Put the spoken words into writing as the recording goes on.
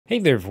Hey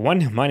there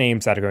everyone, my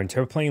name's Adagar and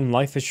we're playing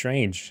Life is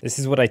Strange. This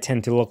is what I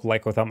tend to look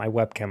like without my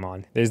webcam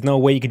on. There's no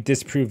way you could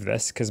disprove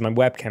this because my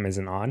webcam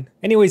isn't on.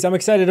 Anyways, I'm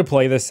excited to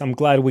play this. I'm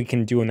glad we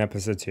can do an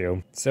episode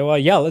 2. So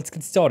yeah, let's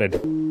get started.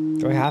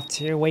 Do I have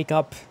to wake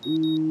up?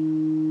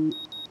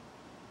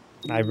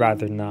 I'd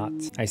rather not.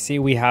 I see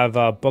we have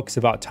books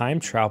about time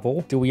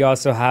travel. Do we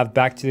also have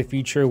Back to the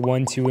Future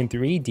 1, 2, and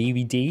 3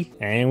 DVD?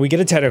 And we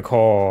get a title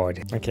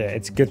card. Okay,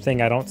 it's a good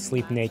thing I don't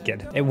sleep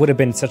naked. It would have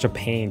been such a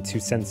pain to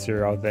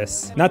censor all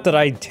this. Not that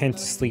I tend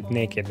to sleep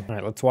naked. All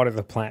right, let's water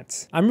the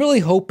plants. I'm really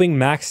hoping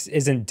Max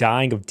isn't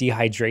dying of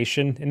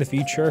dehydration in the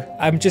future.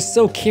 I'm just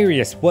so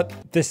curious what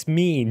this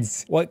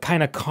means. What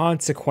kind of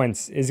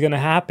consequence is gonna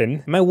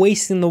happen? Am I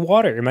wasting the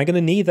water? Am I gonna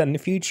need that in the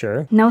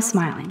future? No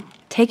smiling.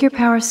 Take your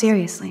power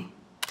seriously.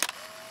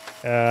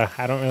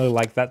 I don't really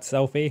like that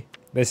selfie.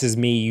 This is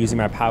me using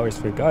my powers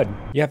for good.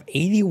 You have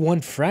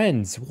 81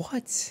 friends.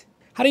 What?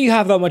 How do you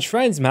have that much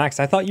friends, Max?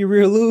 I thought you were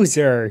a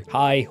loser.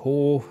 Hi,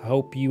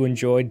 hope you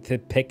enjoyed the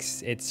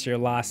pics. It's your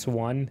last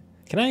one.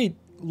 Can I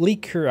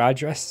leak her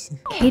address?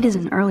 Kate is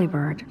an early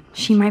bird.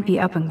 She might be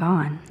up and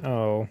gone.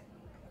 Oh,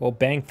 well,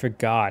 bang for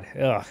God.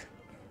 Ugh.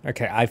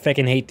 Okay, I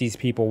fucking hate these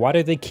people. Why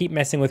do they keep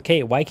messing with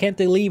Kate? Why can't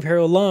they leave her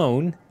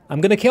alone?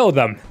 I'm gonna kill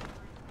them.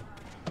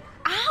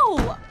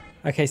 Ow!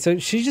 Okay, so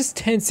she just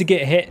tends to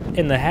get hit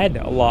in the head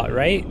a lot,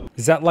 right?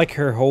 Is that like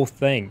her whole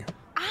thing?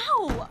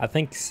 Ow! I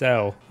think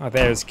so. Oh,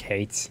 there's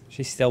Kate.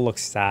 She still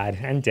looks sad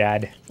and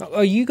dead.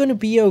 Are you gonna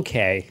be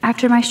okay?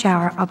 After my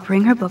shower, I'll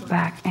bring her book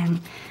back,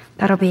 and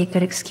that'll be a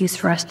good excuse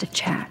for us to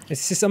chat.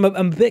 It's just, I'm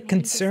a bit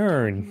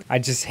concerned. I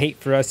just hate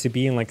for us to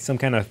be in like some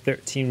kind of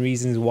 13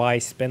 Reasons Why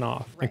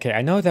spinoff. Okay,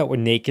 I know that we're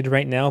naked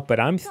right now,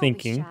 but I'm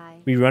thinking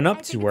we run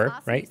up to her,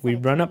 right? We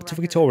run up to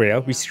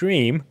Victoria, we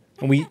scream,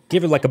 and we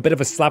give her like a bit of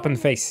a slap in the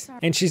face.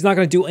 And she's not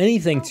gonna do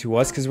anything to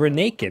us because we're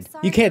naked.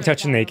 You can't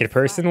touch a naked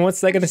person.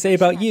 What's that gonna say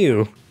about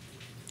you?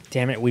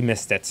 Damn it, we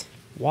missed it.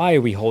 Why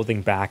are we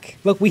holding back?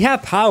 Look, we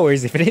have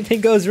powers. If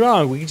anything goes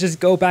wrong, we can just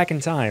go back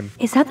in time.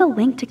 Is that the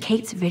link to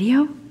Kate's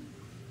video?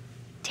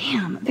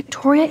 Damn,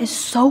 Victoria is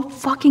so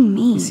fucking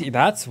mean. See,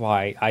 that's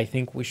why I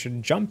think we should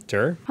have jumped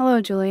her.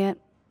 Hello, Juliet.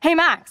 Hey,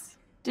 Max,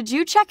 did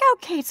you check out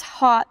Kate's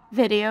hot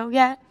video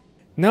yet?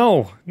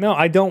 No,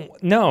 I don't.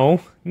 No,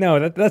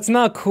 that's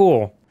not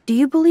cool. Do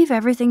you believe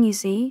everything you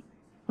see?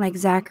 Like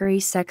Zachary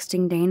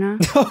sexting Dana?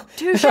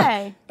 Touche.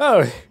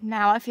 Oh,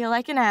 Now I feel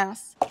like an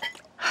ass.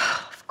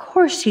 Of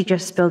course she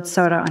just spilled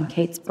soda on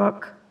Kate's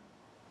book.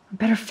 I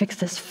better fix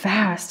this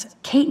fast.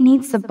 Kate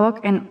needs the book,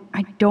 and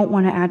I don't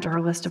want to add to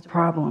her list of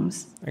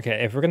problems.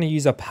 okay, if we're gonna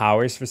use our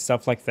powers for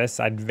stuff like this,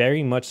 I'd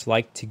very much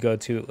like to go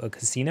to a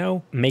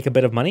casino, make a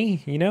bit of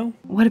money, you know?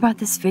 What about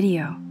this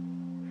video?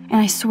 And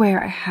I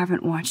swear I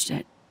haven't watched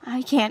it.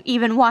 I can't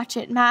even watch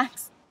it,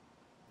 Max.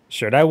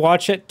 Should I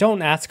watch it?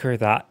 Don't ask her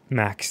that,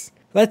 Max.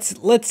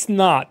 Let's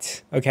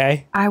not,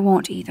 okay? I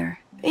won't either.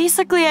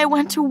 Basically, I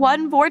went to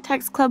one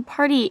Vortex Club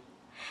party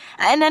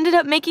and ended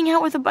up making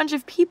out with a bunch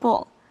of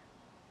people.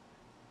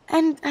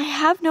 And I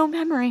have no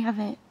memory of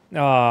it.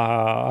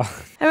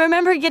 Ah, I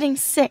remember getting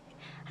sick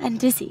and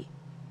dizzy.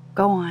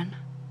 Go on.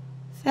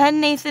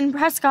 Then Nathan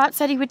Prescott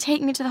said he would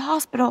take me to the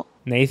hospital.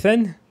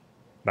 Nathan?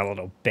 That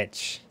little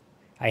bitch.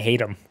 I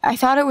hate him. I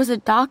thought it was a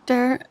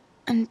doctor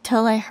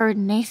until I heard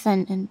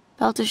Nathan and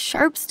felt a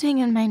sharp sting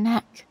in my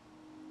neck.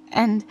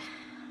 And...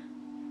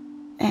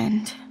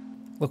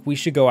 Look, we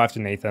should go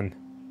after Nathan.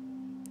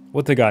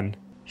 With the gun.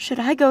 Should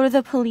I go to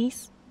the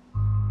police?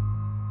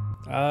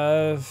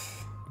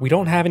 We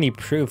don't have any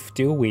proof,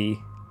 do we?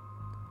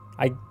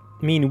 I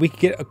mean, we could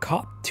get a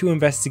cop to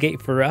investigate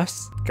for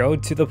us. Go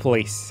to the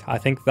police. I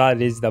think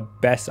that is the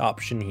best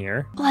option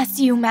here. Bless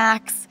you,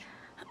 Max.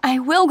 I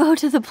will go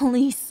to the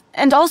police.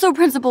 And also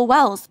Principal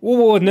Wells.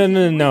 Whoa,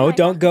 no,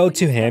 don't go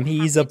to him.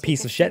 He's a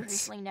piece of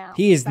shit.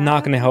 He is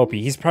not gonna help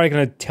you. He's probably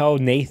gonna tell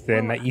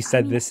Nathan that you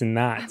said this and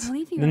that.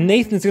 Then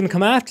Nathan's gonna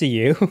come after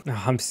you.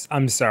 Oh,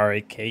 I'm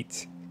sorry,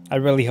 Kate. I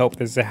really hope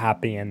there's a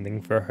happy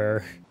ending for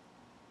her.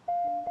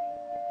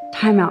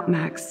 Time out,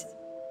 Max.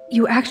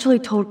 You actually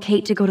told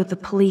Kate to go to the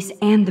police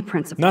and the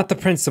principal. Not the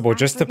principal,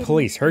 just the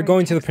police. Her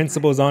going to the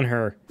principal is on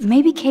her.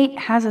 Maybe Kate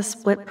has a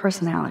split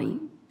personality.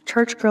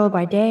 Church girl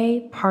by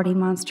day, party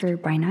monster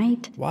by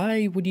night.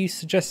 Why would you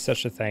suggest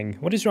such a thing?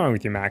 What is wrong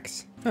with you,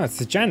 Max? Oh, it's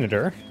the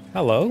janitor.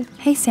 Hello.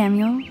 Hey,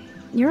 Samuel.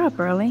 You're up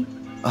early.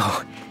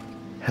 Oh,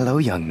 hello,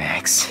 young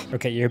Max.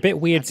 Okay, you're a bit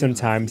weird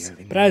sometimes,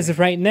 but as of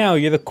right now,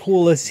 you're the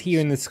coolest here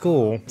in the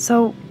school.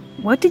 So,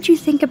 what did you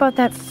think about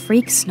that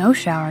freak snow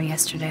shower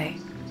yesterday?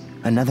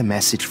 Another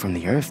message from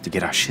the Earth to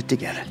get our shit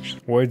together.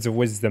 Words of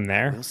wisdom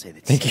there. We'll say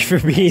that Thank you for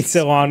being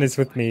so honest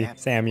with me,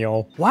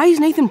 Samuel. Why is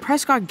Nathan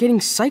Prescott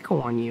getting psycho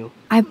on you?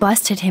 I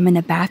busted him in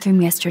the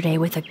bathroom yesterday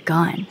with a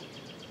gun.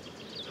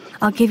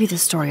 I'll give you the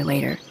story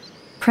later.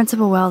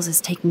 Principal Wells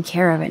is taking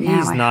care of it now,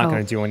 He's not I gonna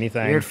hope. do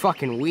anything. Weird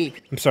fucking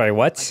weak. I'm sorry,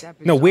 what?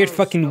 No, weird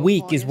fucking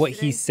weak is what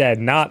he said,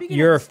 not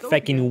you're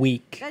fucking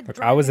weak. Look,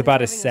 I was about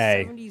to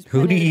say,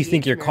 who do you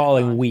think you're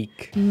calling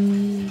weak?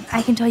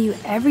 I can tell you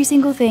every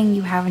single thing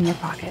you have in your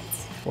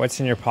pockets. What's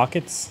in your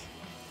pockets?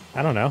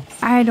 I don't know.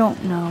 I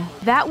don't know.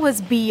 That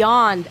was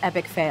beyond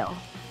epic fail.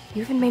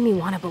 You even made me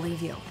want to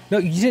believe you. No,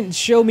 you didn't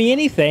show me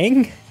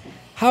anything.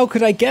 How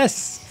could I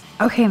guess?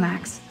 Okay,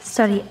 Max.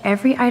 Study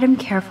every item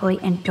carefully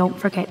and don't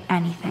forget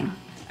anything.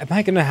 Am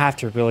I gonna have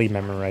to really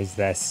memorize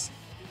this?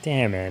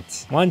 Damn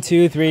it. 1,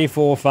 2, 3,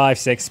 4, 5,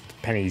 6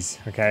 pennies.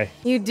 Okay.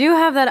 You do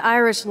have that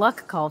Irish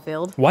luck,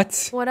 Caulfield.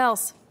 What? What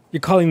else? You're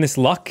calling this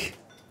luck?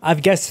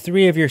 I've guessed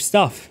 3 of your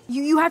stuff.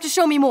 You have to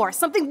show me more.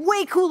 Something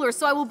way cooler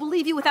so I will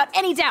believe you without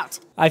any doubt.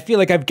 I feel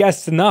like I've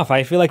guessed enough.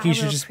 I feel like you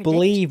should just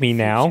believe me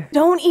now.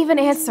 Don't even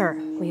answer.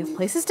 We have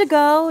places to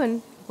go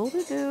and people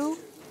to do.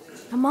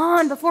 Come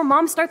on, before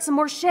Mom starts some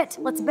more shit.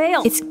 Let's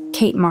bail. It's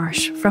Kate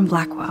Marsh from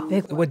Blackwell.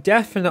 We're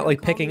definitely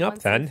picking up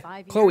then.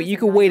 Chloe, you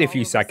can wait a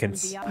few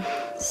seconds.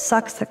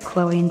 Sucks that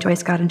Chloe and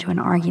Joyce got into an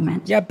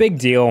argument. Yeah, big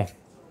deal.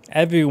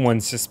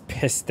 Everyone's just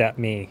pissed at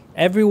me.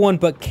 Everyone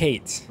but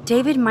Kate.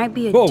 David might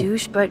be a Whoa.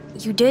 douche, but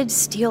you did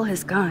steal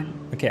his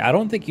gun. Okay, I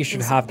don't think you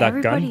should Is have that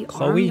everybody gun,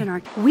 Chloe.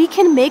 armed and We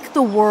can make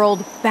the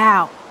world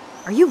bow.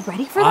 Are you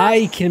ready for that?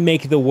 I can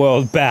make the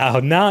world bow,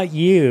 not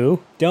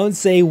you. Don't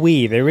say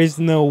we. There is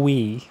no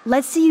we.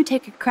 Let's see you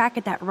take a crack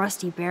at that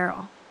rusty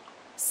barrel.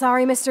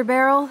 Sorry, Mr.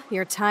 Barrel.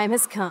 Your time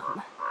has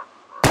come.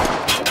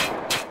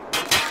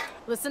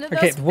 Listen to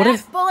Okay, those what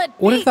if bullet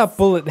what if beats. that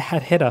bullet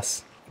had hit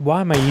us?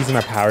 Why am I using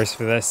my powers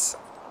for this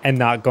and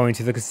not going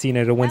to the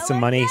casino to win some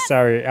money?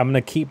 Sorry, I'm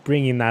gonna keep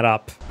bringing that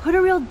up. Put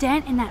a real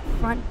dent in that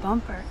front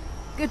bumper.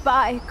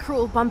 Goodbye,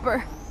 cruel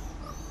bumper.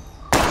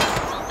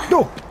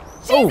 No.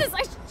 Jesus,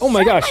 I Oh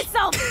my shot gosh.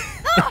 myself.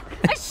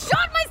 I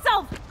shot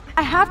myself.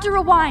 I have to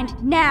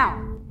rewind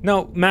now.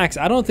 No, Max,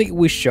 I don't think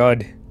we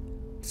should.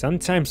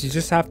 Sometimes you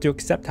just have to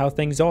accept how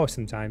things are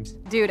sometimes.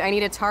 Dude, I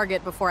need a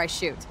target before I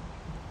shoot.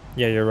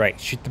 Yeah, you're right.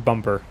 Shoot the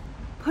bumper.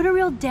 Put a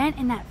real dent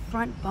in that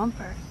front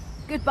bumper.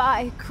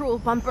 Goodbye, cruel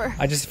bumper.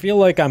 I just feel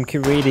like I'm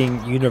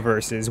creating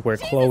universes where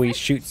Chloe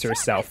shoots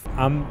herself.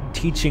 I'm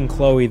teaching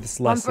Chloe this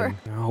lesson.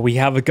 Oh, we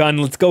have a gun.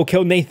 Let's go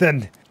kill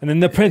Nathan. And then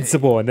the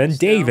principal, and then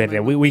David,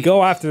 and we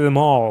go after them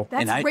all.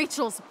 That's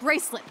Rachel's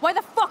bracelet. Why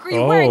the fuck are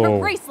you wearing her Oh.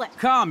 bracelet?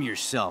 Calm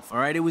yourself, all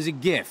right? It was a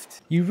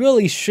gift. You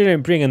really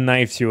shouldn't bring a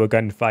knife to a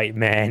gunfight,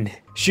 man.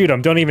 Shoot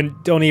him. Don't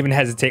even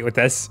hesitate with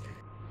this.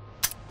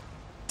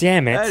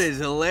 Damn it. That is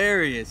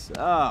hilarious.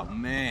 Oh,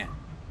 man.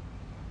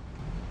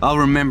 I'll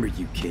remember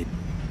you, kid.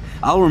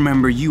 I'll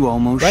remember you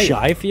almost Right,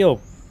 shot. I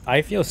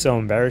feel so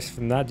embarrassed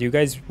from that. Do you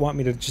guys want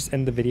me to just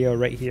end the video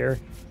right here?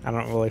 I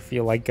don't really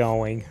feel like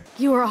going.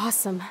 You were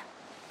awesome.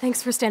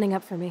 Thanks for standing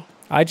up for me.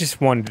 I just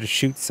wanted to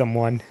shoot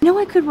someone. I know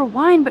I could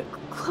rewind, but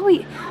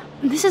Chloe,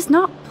 this is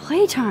not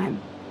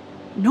playtime.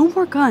 No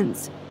more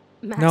guns.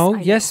 Max, No,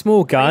 I yes, know.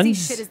 more Crazy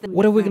guns. shit is the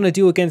What are we new gonna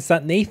do against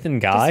that Nathan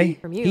guy?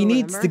 from you, He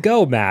needs to remember?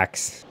 go,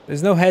 Max.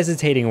 There's no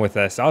hesitating with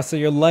us. Also,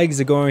 your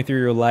legs are going through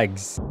your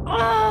legs.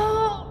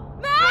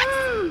 Max!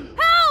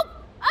 Help!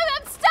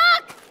 I'm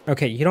stuck!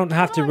 Okay, you don't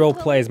have to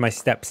roleplay as my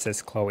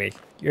stepsis, Chloe.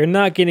 You're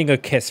not getting a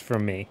kiss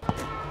from me.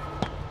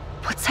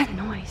 What's that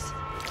noise?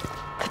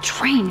 The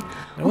train.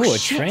 Oh, a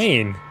shit.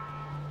 train.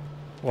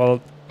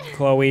 Well,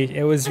 Chloe,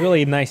 it was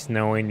really nice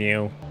knowing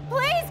you.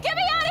 Please, get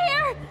me out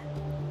of here!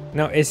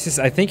 No, it's just,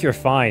 I think you're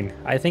fine.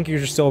 I think you're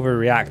just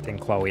overreacting,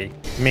 Chloe.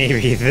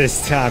 Maybe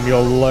this time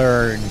you'll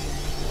learn.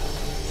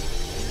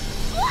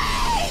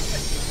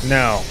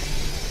 No.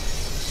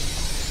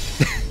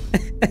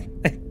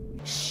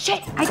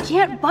 Shit, I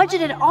can't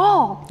budget at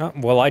all. Oh,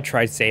 well, I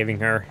tried saving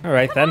her. All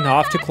right, then,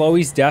 off to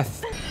Chloe's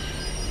death.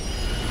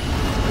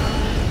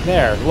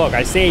 There, look,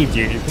 I saved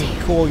you. You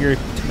can cool your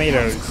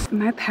tomatoes.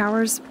 My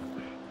powers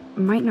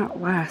might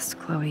not last,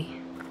 Chloe.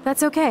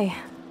 That's okay.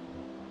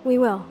 We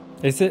will.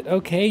 Is it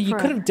okay? You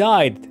could Forever. have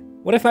died.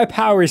 What if my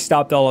powers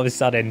stopped all of a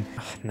sudden?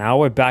 Now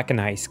we're back in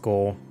high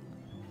school.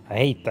 I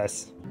hate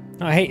this.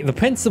 Oh, hey, the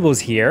principal's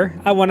here.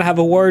 I want to have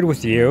a word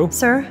with you.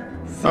 Sir?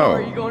 Oh,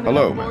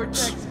 hello,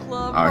 Max.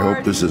 I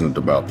hope this isn't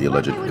about the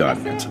alleged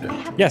gun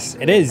incident. Yes,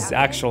 it is,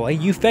 actually.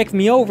 You faked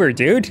me over,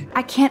 dude.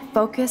 I can't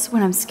focus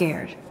when I'm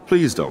scared.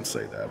 Please don't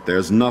say that.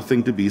 There's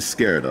nothing to be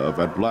scared of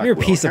at Blackwell You're a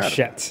piece of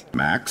Academy. shit.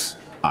 Max,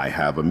 I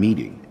have a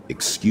meeting.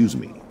 Excuse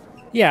me.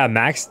 Yeah,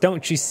 Max,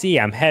 don't you see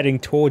I'm heading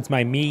towards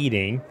my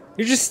meeting?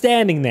 You're just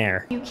standing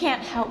there. You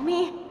can't help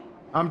me?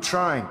 I'm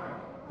trying,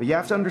 but you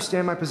have to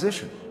understand my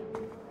position.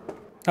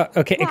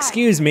 Okay, Why?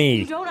 excuse You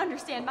me. don't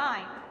understand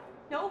mine.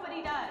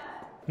 Nobody does.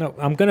 No,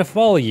 I'm gonna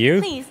follow you.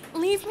 Please,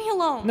 leave me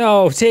alone.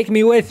 No, take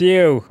me with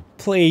you.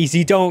 Please,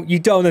 you don't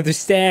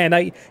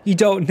understand. You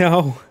don't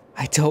know.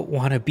 I don't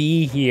want to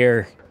be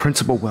here.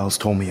 Principal Wells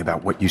told me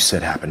about what you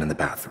said happened in the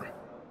bathroom.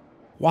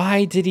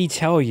 Why did he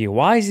tell you?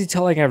 Why is he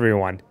telling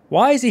everyone?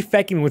 Why is he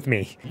fecking with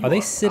me? Are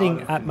they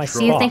sitting at my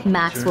Do you think spot?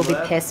 Max will be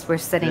pissed we're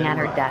sitting at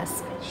her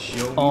desk?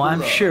 Oh,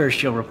 I'm sure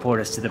she'll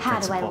report us to the How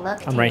do I principal.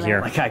 look, I'm right Taylor?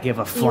 here. Like I give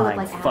a You look flying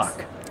like ass.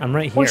 fuck. I'm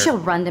right Or she'll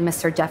here. run to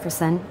Mr.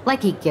 Jefferson,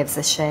 like he gives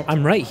a shit.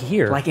 I'm right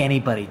here. Like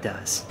anybody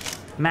does.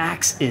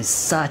 Max is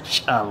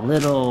such a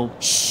little...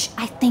 Shh,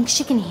 I think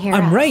she can hear us.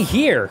 I'm right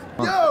here.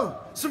 Yo!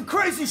 Some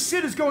crazy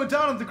shit is going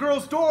down in the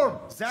girls' dorm.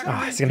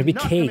 Ah, it's gonna be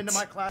Kate.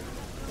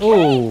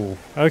 Oh,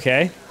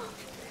 okay.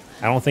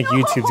 I don't think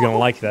YouTube's gonna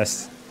like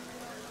this.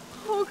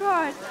 Oh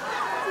God.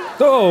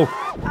 Oh!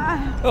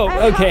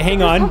 Oh, okay,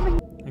 hang on.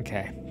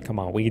 Okay, come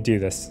on, we can do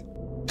this.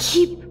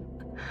 Keep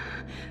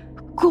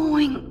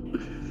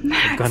going,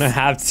 Max. I'm gonna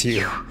have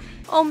to.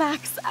 Oh,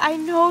 Max, I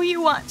know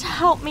you want to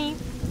help me.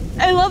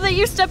 I love that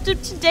you stepped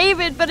up to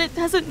David, but it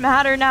doesn't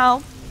matter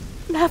now.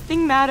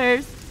 Nothing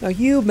matters. No,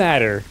 you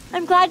matter.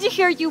 I'm glad to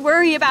hear you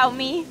worry about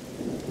me.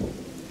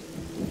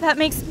 That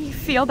makes me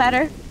feel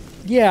better.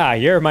 Yeah,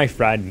 you're my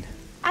friend.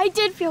 I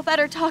did feel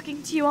better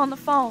talking to you on the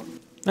phone.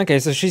 Okay,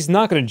 so she's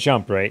not gonna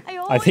jump, right?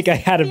 I think I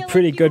had a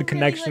pretty good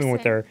connection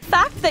with her. The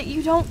fact that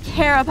you don't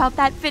care about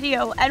that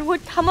video and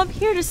would come up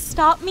here to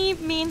stop me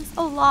means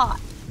a lot.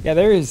 Yeah,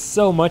 there is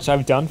so much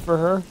I've done for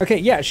her. Okay,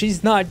 yeah,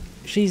 she's not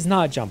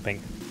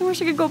jumping. I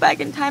wish I could go back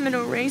in time and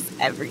erase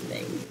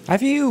everything.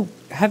 Have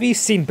you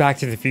seen Back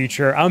to the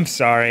Future? I'm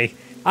sorry.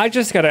 I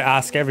just gotta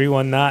ask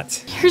everyone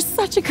that. You're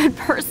such a good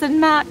person,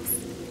 Max.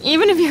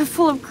 Even if you're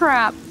full of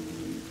crap.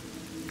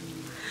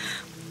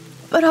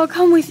 But I'll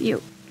come with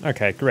you.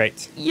 Okay,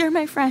 great. You're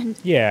my friend.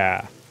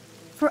 Yeah.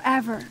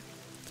 Forever.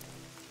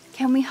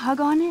 Can we hug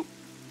on it?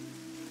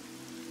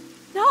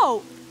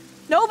 No.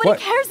 Nobody What?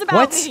 cares about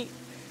What? me.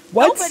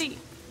 What? Nobody.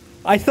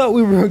 I thought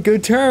we were on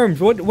good terms.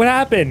 What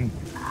happened?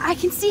 I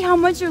can see how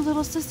much your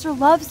little sister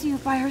loves you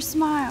by her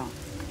smile.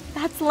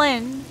 That's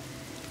Lynn.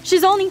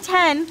 She's only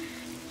 10.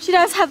 She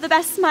does have the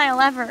best smile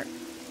ever.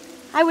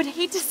 I would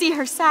hate to see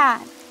her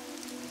sad.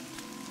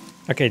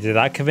 Okay, did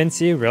that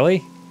convince you?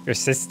 Really? Your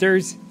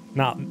sisters?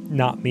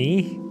 Not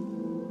me?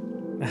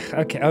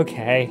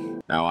 Okay.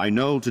 Now, I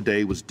know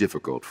today was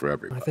difficult for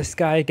everyone. This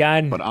guy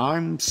again. But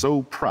I'm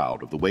so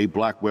proud of the way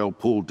Blackwell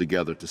pulled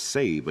together to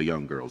save a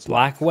young girl's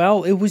life.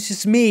 Blackwell? It was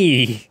just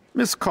me.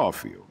 Miss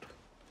Caulfield,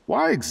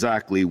 why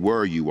exactly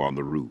were you on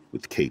the route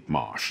with Kate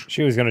Marsh?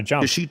 She was gonna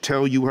jump. Did she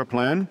tell you her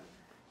plan?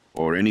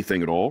 Or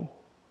anything at all?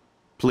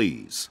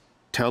 Please,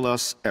 tell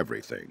us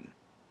everything.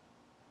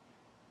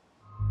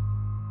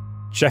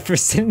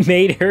 Jefferson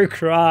made her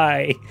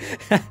cry.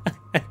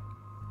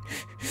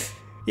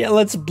 Yeah,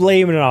 let's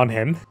blame it on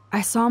him.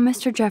 I saw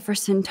Mr.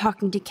 Jefferson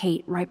talking to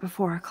Kate right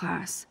before our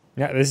class.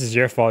 Yeah, this is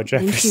your fault,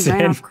 Then Jefferson. she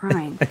ran off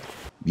crying.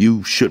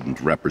 You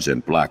shouldn't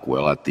represent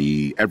Blackwell at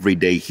the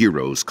Everyday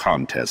Heroes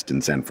contest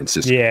in San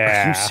Francisco.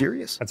 Yeah. Are you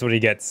serious? That's what he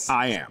gets.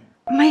 I am.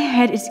 My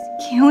head is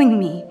killing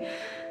me,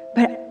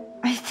 but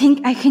I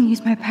think I can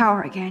use my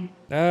power again.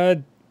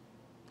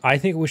 I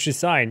think we should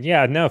sign.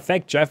 Yeah, no,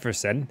 thank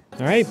Jefferson.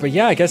 All right, but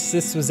yeah, I guess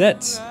this was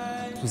it.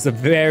 It was a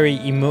very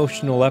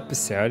emotional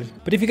episode.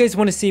 But if you guys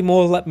want to see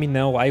more, let me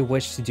know. I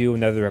wish to do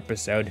another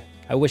episode.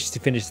 I wish to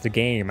finish the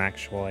game,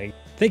 actually.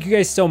 Thank you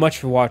guys so much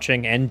for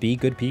watching, and be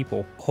good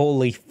people.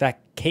 Holy feck,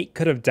 Kate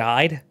could have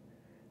died?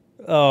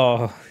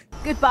 Oh.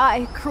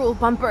 Goodbye, cruel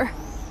bumper.